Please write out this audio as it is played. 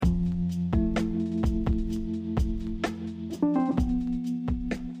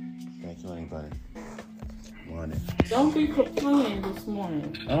Don't be complaining this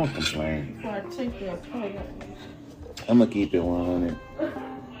morning. I don't complain. Before I take that plate. I'm gonna keep it 100.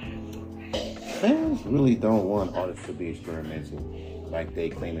 Fans really don't want artists to be experimental like they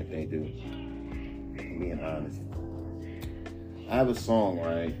claim that they do. I'm being honest. I have a song,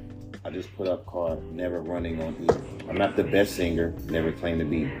 right? I just put up called Never Running on E. I'm not the best singer, never claim to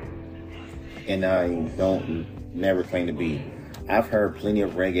be. And I don't never claim to be. I've heard plenty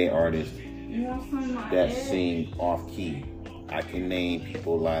of reggae artists that sing off key. I can name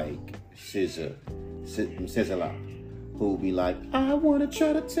people like SZA, who be like, I wanna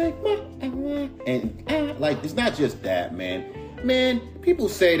try to take my and like it's not just that, man. Man, people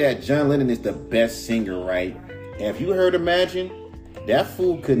say that John Lennon is the best singer, right? And if you heard Imagine, that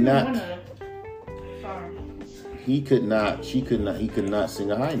fool could not. He could not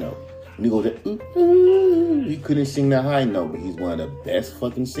sing a high note. When he goes, ooh, ooh, he couldn't sing the high note, but he's one of the best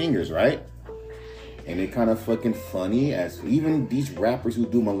fucking singers, right? And it's kind of fucking funny as even these rappers who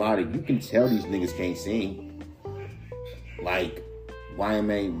do melodic, you can tell these niggas can't sing. Like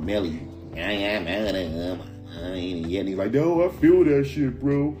YMA Melly, and he's like, no, I feel that shit,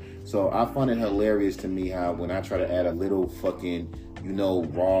 bro. So I find it hilarious to me how when I try to add a little fucking,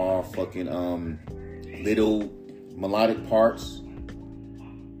 raw fucking little melodic parts,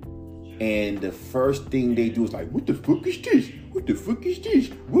 and the first thing they do is like, what the fuck is this? What the fuck is this?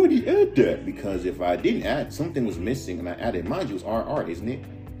 Why did he add that? Because if I didn't add, something was missing, and I added, mind you, it's our art, isn't it?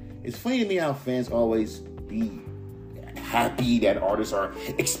 It's funny to me how fans always be happy that artists are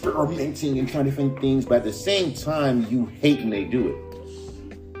experimenting and trying different things, but at the same time, you hate when they do it.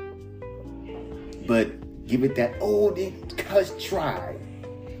 But give it that, they just try.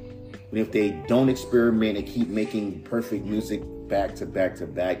 But if they don't experiment and keep making perfect music back to back to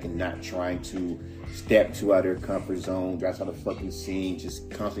back and not trying to step out of their comfort zone, that's how to fucking sing, just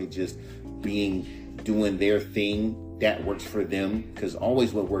constantly just doing their thing that works for them, because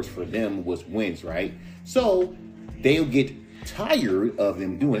always what works for them wins, right? So they'll get tired of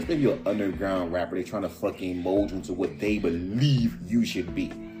them doing it. Especially an underground rapper, they're trying to fucking mold you into what they believe you should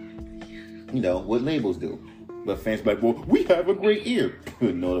be. What labels do. But fans be like, well, we have a great ear.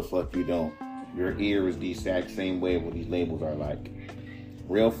 No, the fuck you don't. Your ear is the exact same way what these labels are like.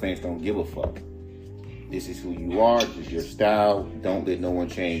 Real fans don't give a fuck. This is who you are. This is your style. Don't let no one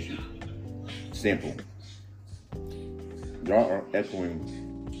change you. Simple. Y'all are echoing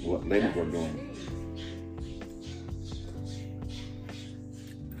what labels are doing.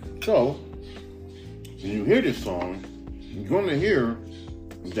 So, when you hear this song, you're going to hear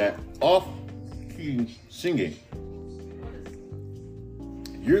that off-key singing.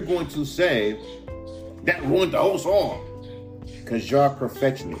 You're going to say, that ruined the whole song. Because you're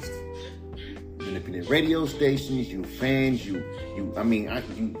perfectionists. Independent radio stations, you fans, you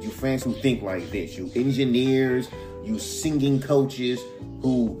fans who think like this. You engineers, you singing coaches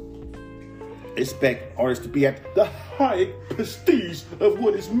who expect artists to be at the high prestige of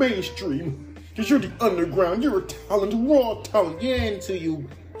what is mainstream. Because you're the underground, you're a talent, raw talent. Yeah, until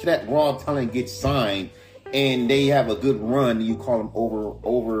that raw talent gets signed and they have a good run, you call them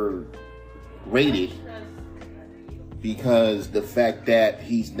overrated. Because the fact that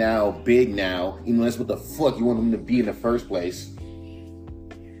he's now big now, that's what the fuck you want him to be in the first place.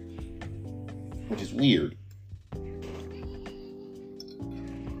 Which is weird.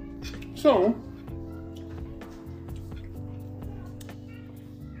 So,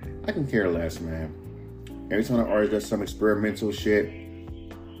 I can care less, man. Every time an artist does some experimental shit,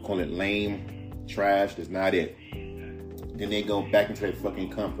 call it lame, trash, that's not it. Then they go back into their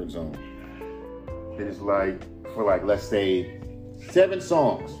fucking comfort zone. Then it's like, for like, let's say 7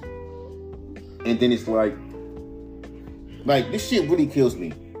 songs. And then it's like this shit really kills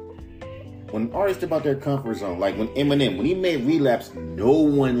me. When artists about their comfort zone, like when Eminem, when he made Relapse, no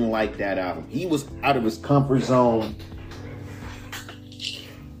one liked that album. He was out of his comfort zone.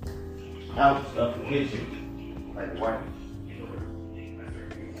 Out of the kitchen. Like what?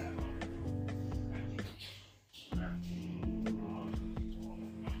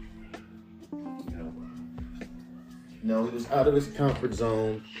 No, he was out of his comfort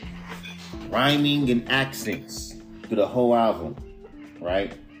zone, rhyming and accents through the whole album,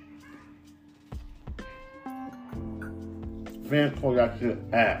 right? Fans called that shit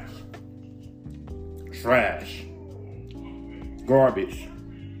ass, trash, garbage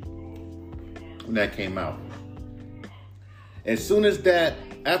when that came out. As soon as that,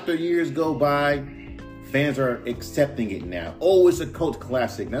 after years go by, fans are accepting it now. Oh, it's a cult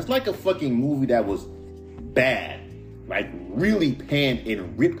classic. Now, it's like a fucking movie that was bad. Like really panned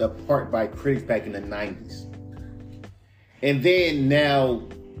and ripped apart by critics back in the 90s. And then now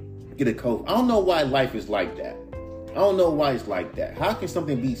get a cult. I don't know why life is like that. I don't know why it's like that. How can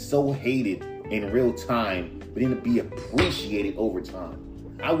something be so hated in real time, but then be appreciated over time?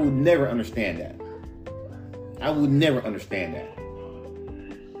 I would never understand that. I would never understand that.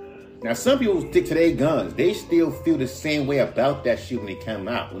 Now, some people stick to their guns. They still feel the same way about that shit when it came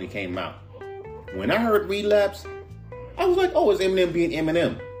out. When I heard Relapse, I was like, oh, it's Eminem being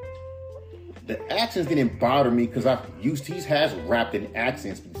Eminem. The accents didn't bother me because he has rapped in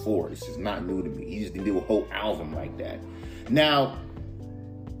accents before. This is not new to me. He just didn't do a whole album like that. Now,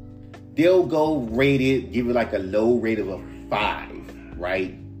 they'll go give it like a low rate of a 5,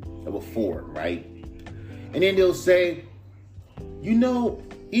 right? Of a 4, right? And then they'll say,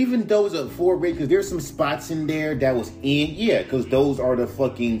 even though it's a 4 rate, because there's some spots in there that was because those are the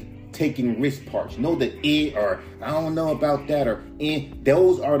fucking taking risk parts. The or I don't know about that, or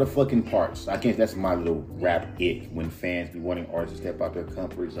those are the fucking parts. I guess that's my little rap when fans be wanting artists to step out their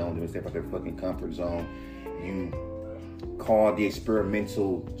comfort zone. They step out their fucking comfort zone. You call the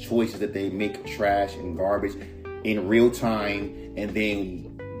experimental choices that they make trash and garbage in real time, and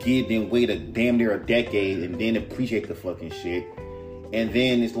then wait a damn near a decade and then appreciate the fucking shit. And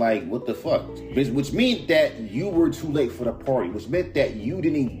then it's like, what the fuck? Which meant that you were too late for the party. Which meant that you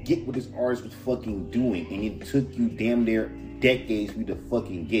didn't get what this artist was fucking doing. And it took you damn near decades for you to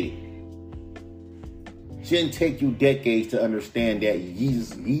fucking get it. Shouldn't take you decades to understand that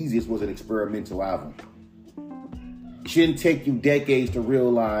Yeezus was an experimental album. Shouldn't take you decades to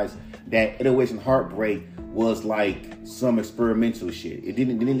realize that 808s and Heartbreak was like some experimental shit. It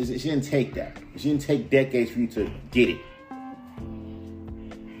shouldn't take that. It shouldn't take decades for you to get it.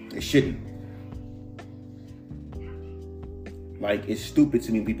 It shouldn't. Like, it's stupid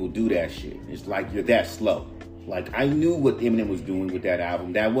to me people do that shit. It's like you're that slow. Like, I knew what Eminem was doing with that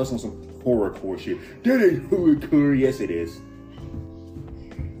album. That wasn't some horrorcore shit. That ain't horrorcore. Yes, it is.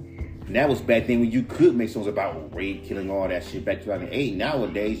 And that was back then when you could make songs about rape, killing, all that shit back in 2008.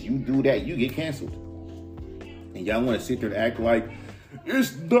 Nowadays, you do that, you get canceled. And y'all want to sit there and act like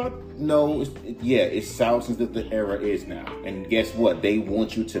it's not. No, it's thousands that the era is now. And guess what? They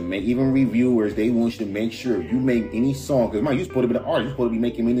want you to make, even reviewers, they want you to make sure you make any song. Because, you're supposed to be the artist. You're supposed to be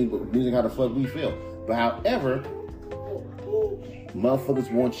making music how the fuck we feel. But however,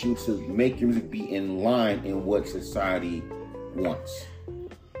 motherfuckers want you to make your music be in line in what society wants.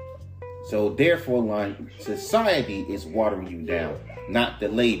 So therefore, society is watering you down, not the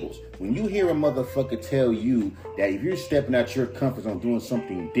labels. When you hear a motherfucker tell you that if you're stepping out your comfort zone doing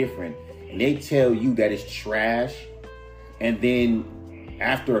something different, and they tell you that it's trash, and then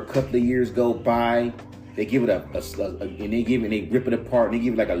after a couple of years go by, they give it and they rip it apart, and they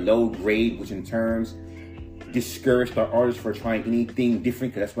give it like a low grade, which in turns discourage the artists for trying anything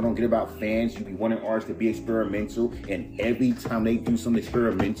different, because that's what I don't get about fans. You be wanting artists to be experimental, and every time they do something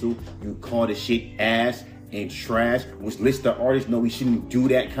experimental, you call the shit ass and trash, which lets the artists know we shouldn't do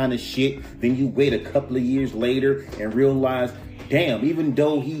that kind of shit. Then you wait a couple of years later and realize, damn, even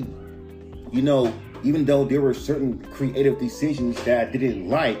though there were certain creative decisions that I didn't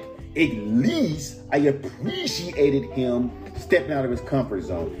like, at least I appreciated him stepping out of his comfort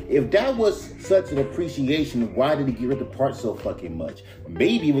zone. If that was such an appreciation, why did he get ripped apart so fucking much?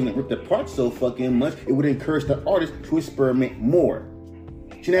 Maybe it wasn't ripped apart so fucking much, it would encourage the artist to experiment more.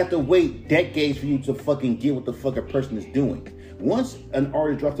 You shouldn't have to wait decades for you to fucking get what the fuck a person is doing. Once an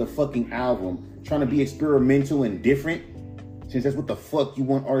artist drops a fucking album trying to be experimental and different, since that's what the fuck you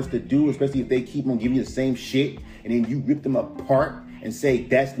want artists to do, especially if they keep on giving you the same shit, and then you rip them apart and say,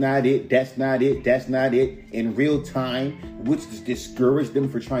 that's not it, that's not it, that's not it, in real time, which just discourage them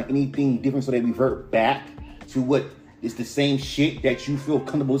for trying anything different, so they revert back to what is the same shit that you feel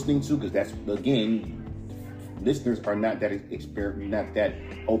comfortable listening to, because that's, again, listeners are not that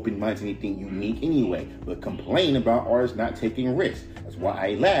open-minded to anything unique anyway, but complain about artists not taking risks. That's why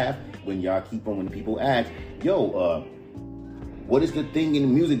I laugh when people ask, what is the thing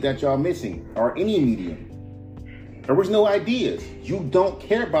in music that y'all missing, or any medium? There was no ideas. You don't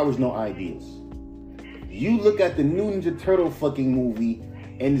care about there's no ideas. You look at the new Ninja Turtle fucking movie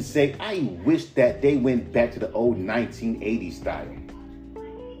and say, I wish that they went back to the old 1980s style.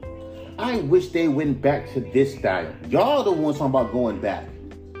 I wish they went back to this style. Y'all the ones talking about going back.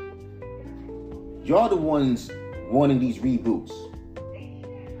 Y'all the ones wanting these reboots.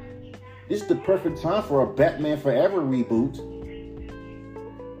 This is the perfect time for a Batman Forever reboot.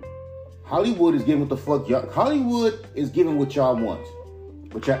 Hollywood is giving what the fuck y'all. Hollywood is giving what y'all want.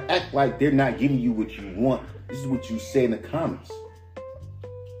 But y'all act like they're not giving you what you want. This is what you say in the comments.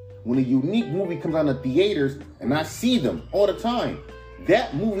 When a unique movie comes out in the theaters, and I see them all the time,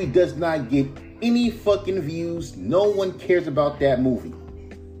 that movie does not get any fucking views. No one cares about that movie.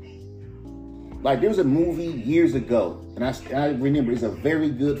 like there was a movie years ago, and I remember it's a very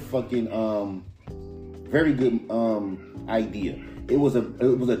good fucking idea. It was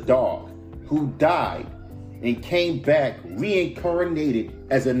a dog who died and came back reincarnated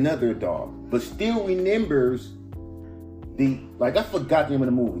as another dog, but still remembers I forgot the name of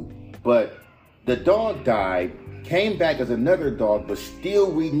the movie, but the dog died, came back as another dog, but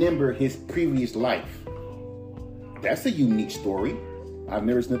still remember his previous life. That's a unique story. I've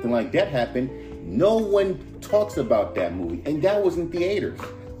never seen nothing like that happen. No one talks about that movie, and that was in theaters.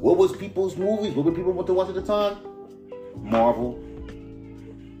 What was people's movies? What would people want to watch at the time? Marvel,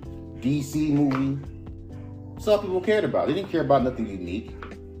 DC movie. That's all people cared about. They didn't care about nothing unique.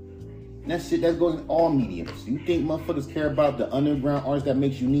 And that shit, that goes in all mediums. You think motherfuckers care about the underground artists that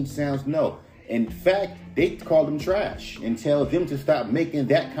makes unique sounds? No. In fact, they call them trash and tell them to stop making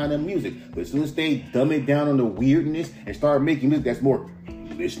that kind of music. But as soon as they dumb it down on the weirdness and start making music that's more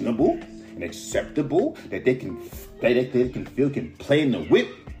listenable and acceptable, that they can feel can play in the whip,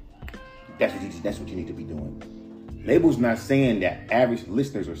 that's what you need to be doing. Labels not saying that. Average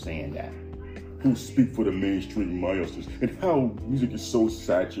listeners are saying that. Who speak for the mainstream masters and how music is so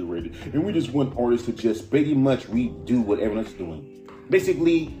saturated, and we just want artists to just pretty much redo what everyone else is doing.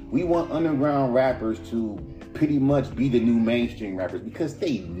 Basically, we want underground rappers to pretty much be the new mainstream rappers because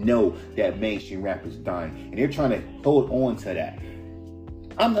they know that mainstream rap is dying, and they're trying to hold on to that.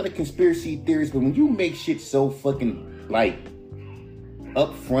 I'm not a conspiracy theorist, but when you make shit so fucking like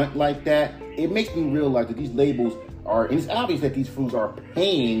upfront like that, it makes me realize that these labels are, and it's obvious that these fools are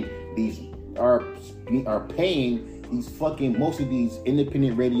paying these fucking, most of these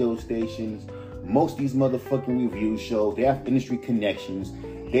independent radio stations, most of these motherfucking review shows. They have industry connections.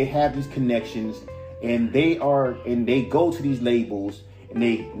 They have these connections, and they go to these labels and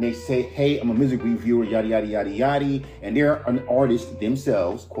they say, hey, I'm a music reviewer, yada yada yada yada, and they're an artist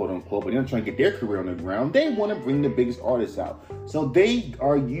themselves, quote unquote, but they're not trying to get their career on the ground. They want to bring the biggest artists out, so they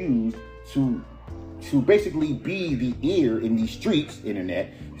are used to basically be the ear in these streets,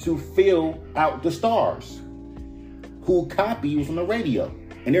 internet, to fill out the stars who copy what's on the radio.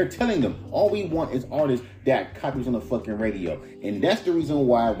 And they're telling them, all we want is artists that copies on the fucking radio. And that's the reason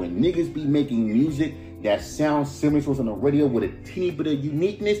why when niggas be making music that sounds similar to what's on the radio with a teeny bit of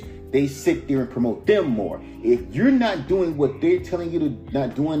uniqueness, they sit there and promote them more. If you're not doing what they're telling you to,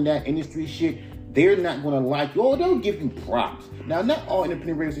 not doing that industry shit, they're not going to like you. Oh, they'll give you props. Now, not all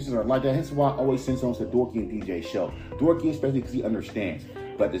independent radio stations are like that. Hence why I always send songs to Dorky and DJ Show. Dorky especially because he understands.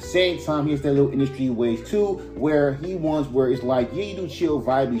 But at the same time, he has that little industry ways too, where it's like, yeah, you do chill,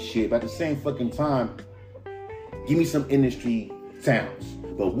 vibey shit. But at the same fucking time, give me some industry sounds.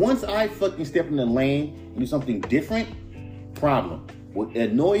 But once I fucking step in the lane and do something different, problem. What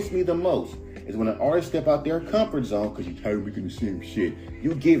annoys me the most is when an artist step out their comfort zone because you're tired of making the same shit.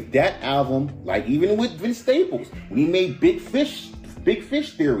 You give that album, like even with Vince Staples, when he made Big Fish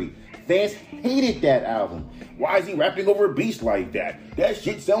Theory, fans hated that album. Why is he rapping over beats like that? That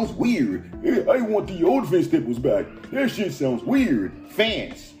shit sounds weird. I want the old Vince Staples back. That shit sounds weird.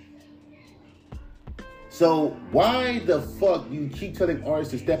 Fans. So why the fuck you keep telling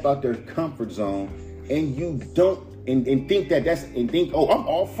artists to step out their comfort zone and you don't and think oh, I'm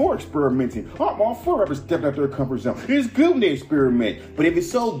all for experimenting. I'm all for rappers stepping out their comfort zone. It's good when they experiment. But if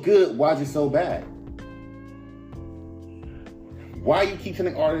it's so good, why is it so bad? Why you keep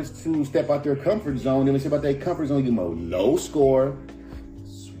telling artists to step out their comfort zone? Then they step out their comfort zone, you know, low score,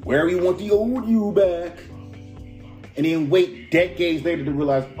 swear we want the old you back, and then wait decades later to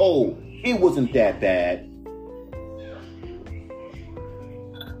realize, oh, it wasn't that bad.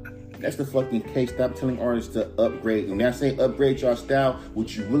 That's the fucking case. Stop telling artists to upgrade. When I say upgrade your style,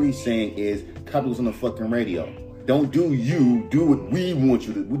 what you're really saying is copy what's on the fucking radio. Don't do you, do what we want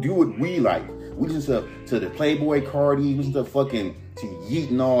you to do, what we like. We listen to the Playboy Cardi, listen to fucking to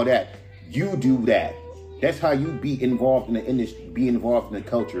Yeet and all that. You do that. That's how you be involved in the industry, be involved in the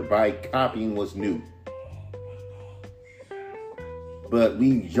culture, by copying what's new. But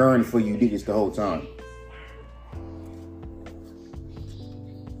we yearn for you niggas the whole time.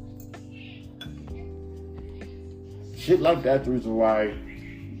 Shit like that's the reason why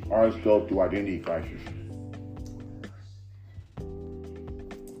artists go through identity crisis.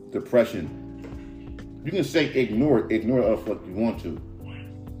 Depression. You can say ignore the other fuck you want to.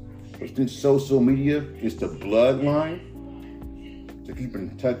 But since social media is the bloodline to keep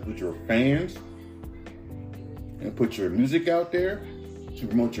in touch with your fans and put your music out there, to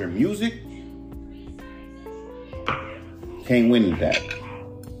promote your music, can't win that.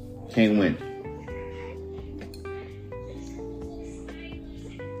 Can't win.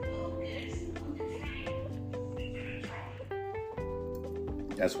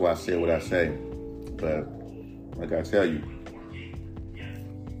 That's why I say what I say. But like I tell you,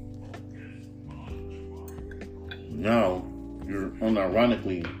 now you're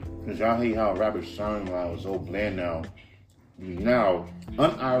unironically, because y'all hate how rappers sound when I was so bland now. Now,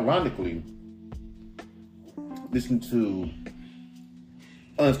 unironically, listen to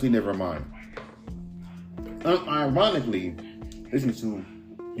Honestly Nevermind. Unironically, listen to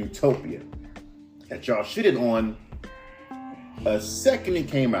Utopia. That y'all shitted on a second it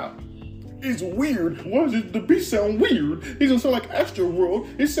came out. It's weird. Why does the beat sound weird? It doesn't sound like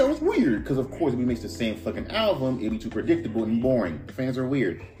Astroworld. It sounds weird. Because, of course, if we makes the same fucking album, it'd be too predictable and boring. Fans are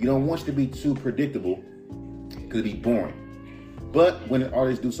weird. You don't want it to be too predictable because it'd be boring. But when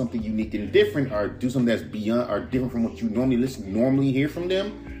artists do something unique and different, or do something that's beyond or different from what you normally hear from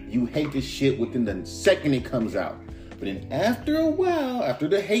them, you hate this shit within the second it comes out. But then after a while, after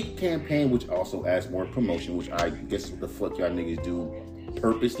the hate campaign, which also adds more promotion, which I guess what the fuck y'all niggas do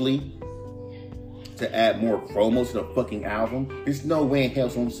purposely, to add more promos to the fucking album. There's no way in hell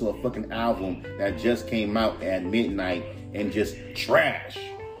someone saw a fucking album that just came out at midnight and just trash.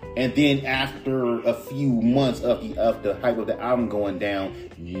 And then after a few months of the hype of the album going down,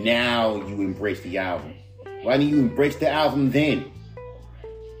 now you embrace the album. Why didn't you embrace the album then?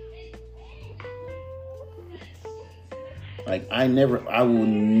 Like, I will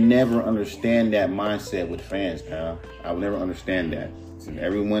never understand that mindset with fans, pal. I will never understand that. So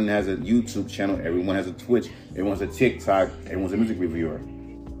everyone has a YouTube channel, everyone has a Twitch, everyone has a TikTok, everyone's a music reviewer.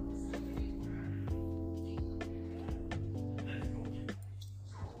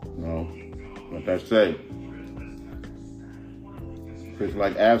 No, like I say, critics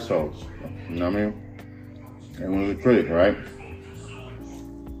like assholes. You know what I mean? Everyone's a critic, right?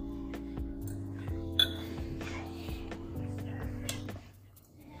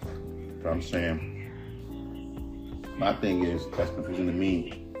 But I'm saying, my thing is, that's confusing to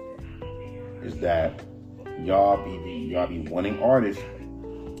me, is that y'all be wanting artists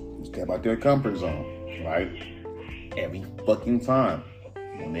to step out their comfort zone, right? Every fucking time.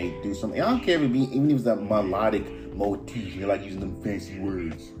 When they do something, I don't care if it be, even if it's a melodic motif, you like using them fancy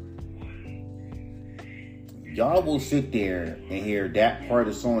words. Y'all will sit there and hear that part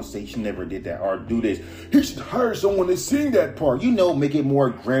of the song, say she never did that, or do this. He should hire someone to sing that part. You know, make it more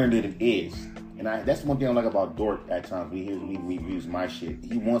grander than it is. And that's one thing I like about Dork at times. We use my shit.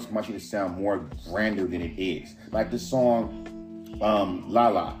 He wants my shit to sound more grander than it is. Like the song, La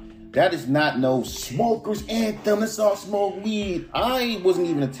La. That is not no smoker's anthem. Let's all smoke weed. I wasn't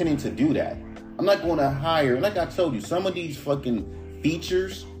even intending to do that. I'm not going to hire, like I told you, some of these fucking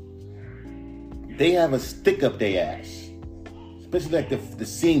features, they have a stick up their ass. Especially like the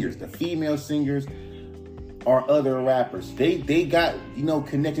singers, the female singers, or other rappers. They got,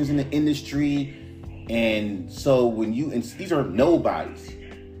 connections in the industry. And so and these are nobodies.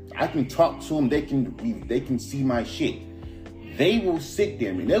 I can talk to them. They can see my shit. They will sit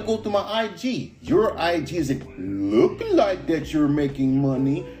there, man. They'll go through my IG. Your IG doesn't look like that you're making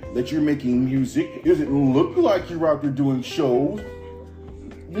money, that you're making music. It doesn't look like you're out there doing shows.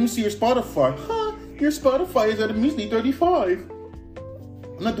 Let me see your Spotify. Huh? Your Spotify is at a measly 35.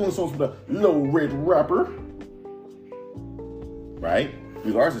 I'm not doing songs with a low red rapper. Right?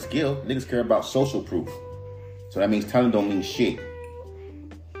 Regardless of skill, niggas care about social proof. So that means talent don't mean shit.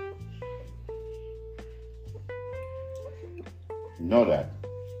 You know that.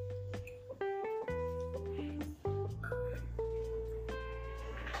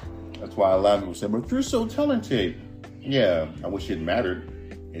 That's why a lot of people say, but you're so talented. Yeah, I wish it mattered.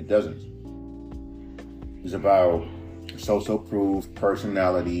 It doesn't. It's about social proof,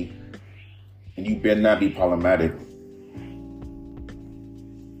 personality, and you better not be problematic.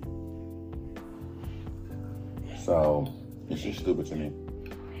 So, it's just stupid to me.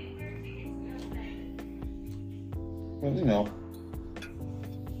 Well,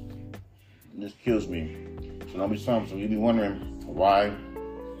 it just kills me. So don't be something. So you be wondering why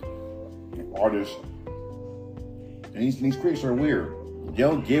artists and these critics are weird.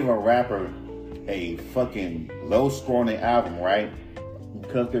 They'll give a rapper a fucking low score on their album, right?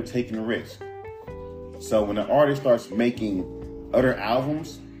 Because they're taking a risk. So when an artist starts making other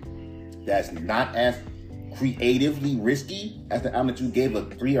albums that's not as creatively risky as the album that you gave a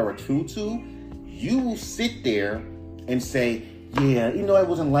 3 or a 2 to, you will sit there and say, yeah, I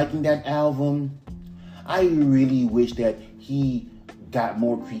wasn't liking that album. I really wish that he got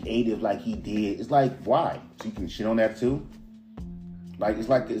more creative like he did. It's like, why? So you can shit on that too? Like it's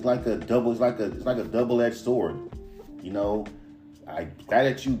like a double-edged sword. I glad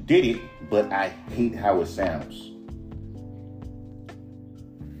that you did it, but I hate how it sounds.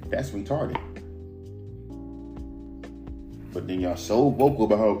 That's retarded. But then y'all so vocal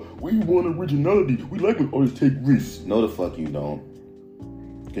about how we want originality. We like when artists take risks. No, the fuck you don't.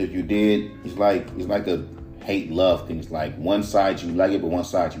 Because if you did, it's like a hate-love thing. It's like one side you like it, but one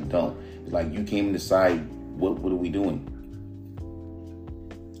side you don't. It's like you can't even decide what are we doing.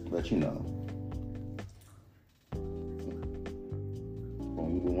 But you know.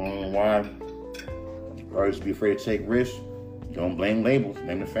 When you wonder why artists be afraid to take risks, you don't blame labels,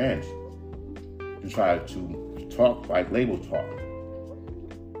 blame the fans. You try to talk like labels talk.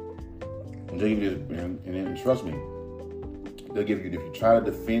 And they'll give you, and trust me, they'll give you, if you try to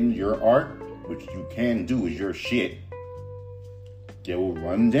defend your art, which you can do, is your shit, they will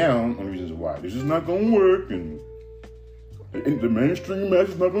run down on reasons why this is not going to work, and the mainstream mass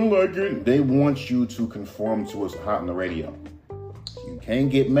is not going to like it. They want you to conform to what's hot on the radio. You can't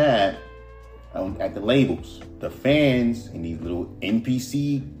get mad at the labels. The fans and these little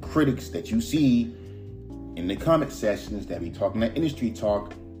NPC critics that you see in the comment sections that be talking that industry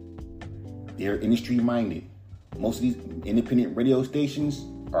talk, they're industry minded. Most of these independent radio stations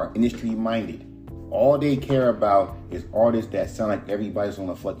are industry minded. All they care about is artists that sound like everybody's on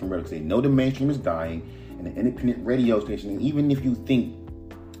a fucking radio. They know the mainstream is dying, and the independent radio station, and even if you think,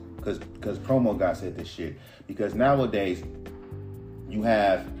 because Promo guy said this shit, because nowadays you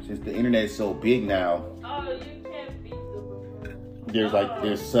have, since the internet is so big now, you can't beat the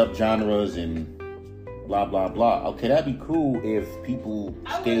there's subgenres and blah blah blah. Okay, that'd be cool if people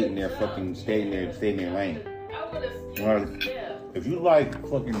stayed in their lane. I would have skipped a step. If you like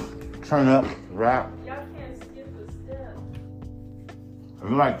fucking turn up rap, Y'all can't skip a step. if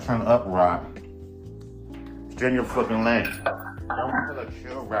you like turn up rap, stay in your fucking lane. Don't feel like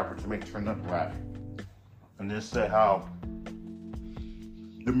chill rapper to make turn up rap. And then say how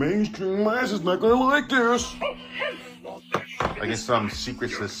the mainstream mass is not gonna like this. Like it's some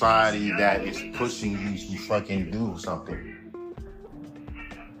secret society that is pushing you to fucking do something.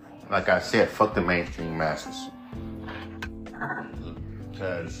 Like I said, fuck the mainstream masses.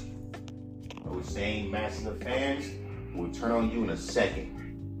 Because those same masses of fans will turn on you in a second.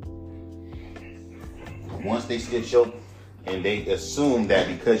 Once they see a show and they assume that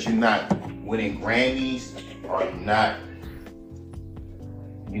because you're not winning Grammys or you're not,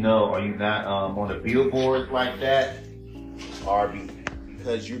 on the billboards like that, or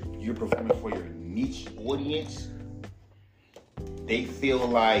because you're performing for your niche audience, they feel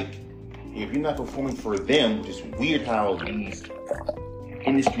like if you're not performing for them, which is weird how these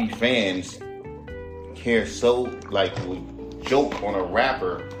industry fans care so, like, would joke on a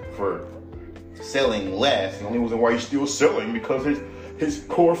rapper for selling less. The only reason why he's still selling because his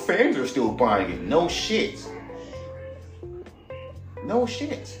core fans are still buying it. No shit. No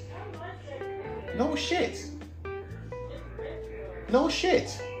shit. No shit. No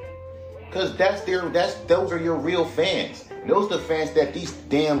shit. Cause those are your real fans. Those are the fans that these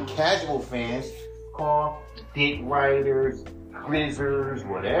damn casual fans call dick riders, quizzers,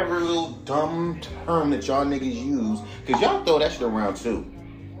 whatever little dumb term that y'all niggas use. Cause y'all throw that shit around too.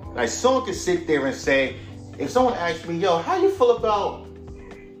 Like someone can sit there and say, if someone asks me, yo, how you feel about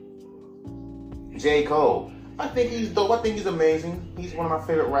J. Cole? I think he's dope. I think he's amazing. He's one of my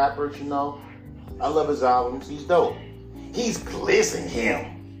favorite rappers, you know. I love his albums. He's dope. He's glizzing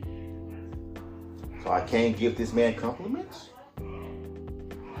him. So I can't give this man compliments?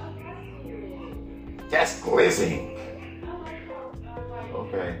 That's glizzing.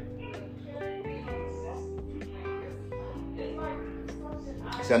 Okay.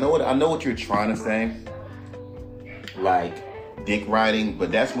 See, I know what you're trying to say. Like dick riding,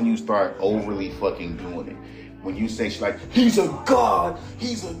 but that's when you start overly fucking doing it. When you say shit like, he's a god,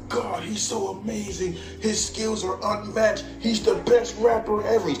 he's so amazing, his skills are unmatched, he's the best rapper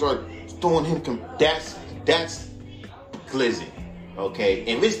ever. You start throwing him, that's glizzing, okay?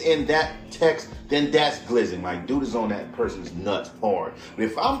 If it's in that text, then that's glizzing. Like, dude is on that person's nuts hard. But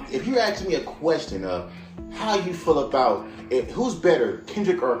if you're asking me a question of how you feel about who's better,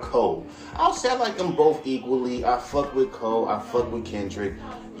 Kendrick or Cole, I'll say I like them both equally. I fuck with Cole, I fuck with Kendrick.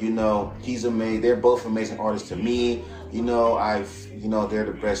 You know, he's amazing. They're both amazing artists to me. You know, they're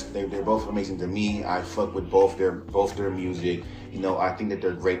the best. They're both amazing to me. I fuck with both their music. You know, I think that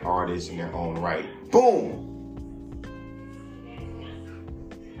they're great artists in their own right. Boom.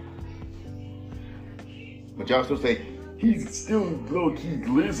 But y'all still say he's still low-key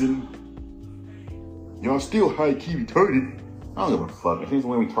glizzing. Y'all still high-key retarded. I don't give a fuck. I think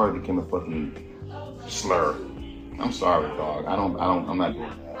when retarded became a fucking slur. I'm sorry, dog. I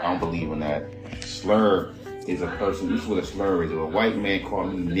don't believe in that. Slur is a person. This is what a slur is. If a white man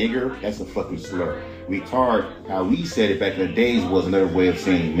called me nigger, that's a fucking slur. Retard, how we said it back in the days, was another way of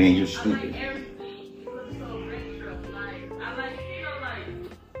saying, man, you're stupid.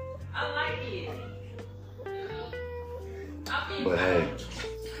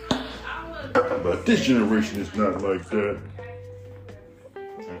 But this generation is not like that.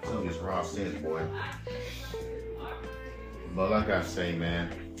 I'm telling you, it's raw sense, boy. But like I say,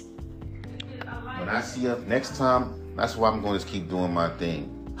 man, when I see you next time, that's why I'm going to keep doing my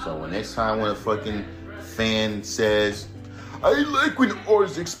thing. So when next time when a fucking fan says, I like when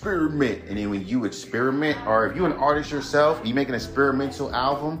artists experiment, and then when you experiment, or if you're an artist yourself, you make an experimental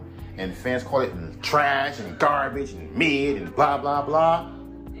album, and fans call it trash and garbage and mid and blah blah blah,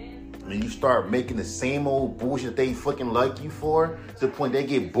 and you start making the same old bullshit they fucking like you for, to the point they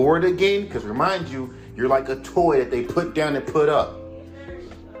get bored again, because remind you, you're like a toy that they put down and put up.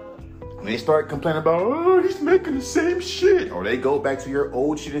 When they start complaining about, oh, he's making the same shit, or they go back to your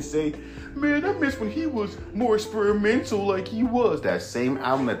old shit and say, man, I miss when he was more experimental like he was. That same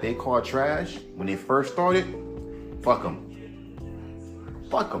album that they call trash, when they first started, fuck them.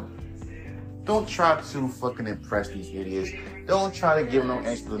 Fuck them. Don't try to fucking impress these idiots. Don't try to give them no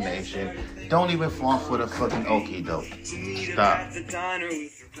explanation. Don't even fall for the fucking okie doke. Stop.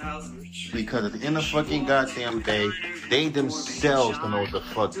 Because at the end of fucking goddamn day, they themselves don't know what the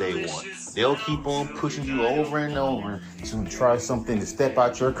fuck they want. They'll keep on pushing you over and over to try something, to step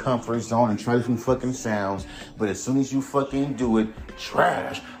out your comfort zone and try different fucking sounds. But as soon as you fucking do it,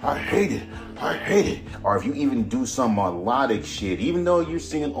 trash. I hate it. I hate it. Or if you even do some melodic shit, even though you're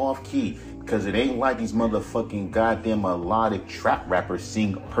singing off key, because it ain't like these motherfucking goddamn melodic trap rappers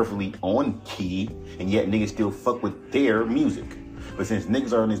sing perfectly on key, and yet niggas still fuck with their music. But since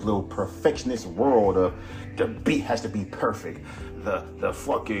niggas are in this little perfectionist world of the beat has to be perfect, the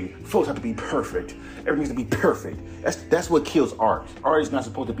fucking flows have to be perfect, everything has to be perfect. That's what kills art. Art is not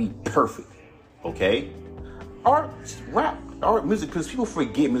supposed to be perfect, okay? Art, rap, art, music, because people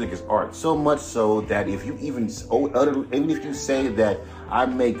forget music is art so much so that if you even if you say that I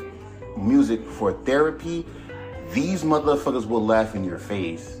make music for therapy, these motherfuckers will laugh in your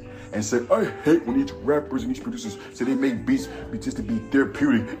face and say, I hate when these rappers and these producers say they make beats just to be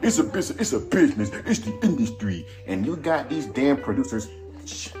therapeutic. It's a business, it's the industry. And you got these damn producers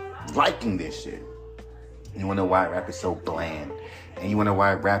liking this shit. You wanna know why rap is so bland? And you wanna know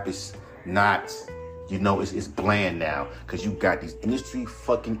why rap is not, it's bland now? Because you got these industry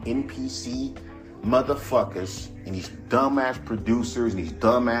fucking NPC motherfuckers and these dumbass producers and these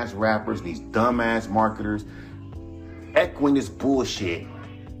dumbass rappers and these dumbass marketers echoing this bullshit.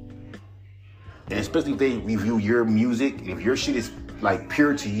 And especially if they review your music, if your shit is like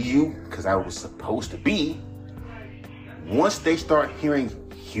pure to you, because I was supposed to be, once they start hearing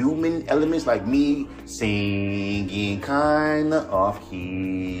human elements like me singing kinda off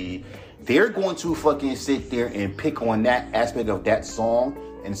key, they're going to fucking sit there and pick on that aspect of that song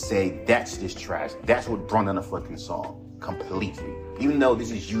and say, that's just trash. That's what brought down the fucking song completely. Even though this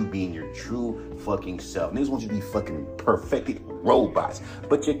is you being your true fucking self. Niggas want you to be fucking perfected robots.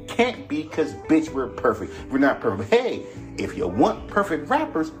 But you can't be, because, bitch, we're perfect. We're not perfect. Hey, if you want perfect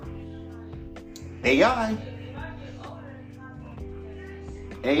rappers, AI.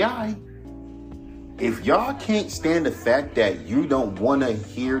 If y'all can't stand the fact that you don't want to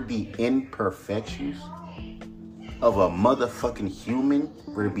hear the imperfections of a motherfucking human,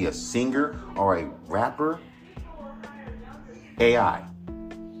 whether it be a singer or a rapper, AI.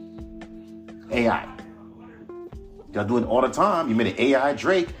 Y'all do it all the time. You made an AI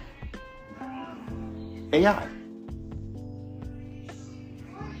Drake. AI.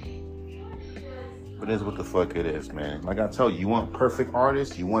 But that's what the fuck it is, man. Like I told you, you want perfect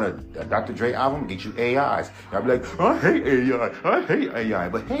artists, you want a Dr. Dre album, get you AIs. Y'all be like, I hate AI.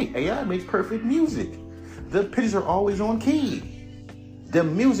 But hey, AI makes perfect music. The pitches are always on key. The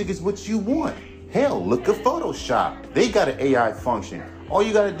music is what you want. Hell, look at Photoshop. They got an AI function. All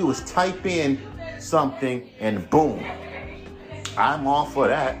you gotta do is type in something and boom. I'm all for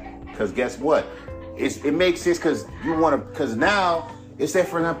that. Because guess what? It makes sense because now, it's say,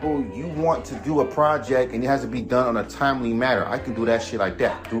 for example, you want to do a project and it has to be done on a timely manner. I can do that shit like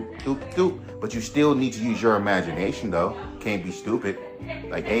that. Doop, doop, doop. But you still need to use your imagination though. Can't be stupid.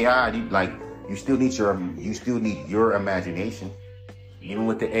 Like AI, you still need your imagination. Even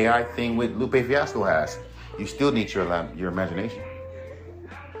with the AI thing with Lupe Fiasco has, you still need your imagination.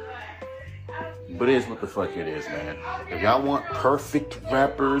 But it is what the fuck it is, man. If y'all want perfect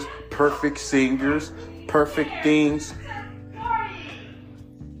rappers, perfect singers, perfect things,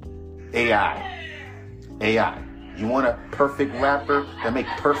 AI. You want a perfect rapper that make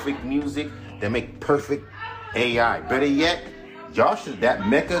perfect music, that make perfect AI. Better yet, y'all should, that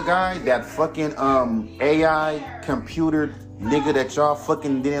Mecca guy, that fucking AI computer nigga that y'all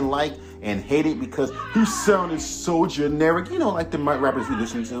fucking didn't like and hated because he sounded so generic. You know, like the rappers we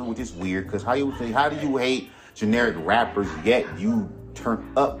listen to, which is weird, because how do you hate generic rappers, yet you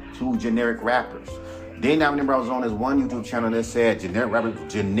turned up to generic rappers. Then I remember I was on this one YouTube channel that said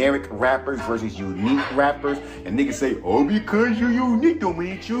generic rappers versus unique rappers. And niggas say, oh, because you unique don't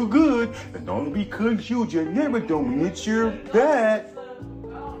mean you good. And only because you generic don't mean you're bad.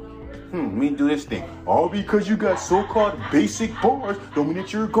 Let me do this thing. All because you got so-called basic bars don't mean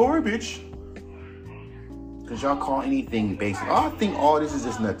that you're garbage. Because y'all call anything basic. I think all this is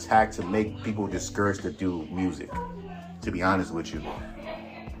just an attack to make people discouraged to do music. To be honest with you.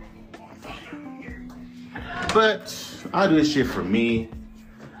 But I do this shit for me.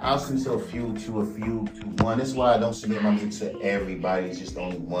 I'll listen to a few, one. That's why I don't submit my music to everybody. It's just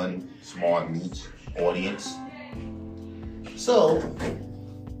only one small niche audience. So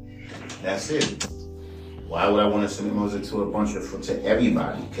that's it. Why would I want to submit my music to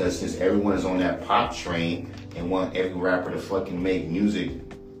everybody? Because since everyone is on that pop train and want every rapper to fucking make music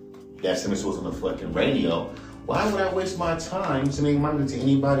that's on the fucking radio, why would I waste my time to make my music to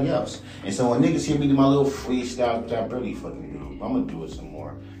anybody else? And so when niggas hear me do my little freestyle, which I barely fucking do, I'm gonna do it some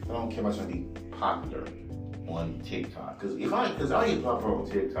more. I don't care about trying to be popular on TikTok. Because if I get popular on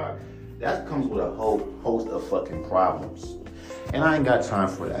TikTok, that comes with a whole host of fucking problems. And I ain't got time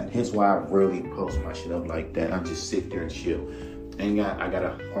for that. Hence why I rarely post my shit up like that. I just sit there and chill. And I got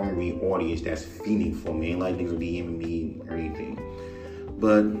a hungry audience that's feeding for me. Ain't like niggas DMing me or anything.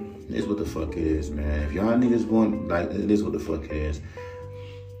 But it's what the fuck it is, man. If y'all niggas want, like, it is what the fuck it is.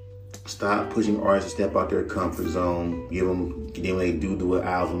 Stop pushing artists to step out their comfort zone. Give them, then when they do an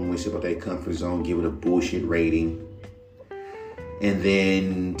album, when they step out their comfort zone, give it a bullshit rating. And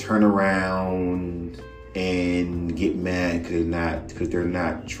then turn around and get mad because they're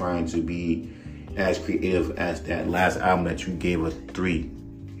not trying to be as creative as that last album that you gave a 3.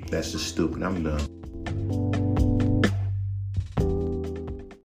 That's just stupid. I'm done.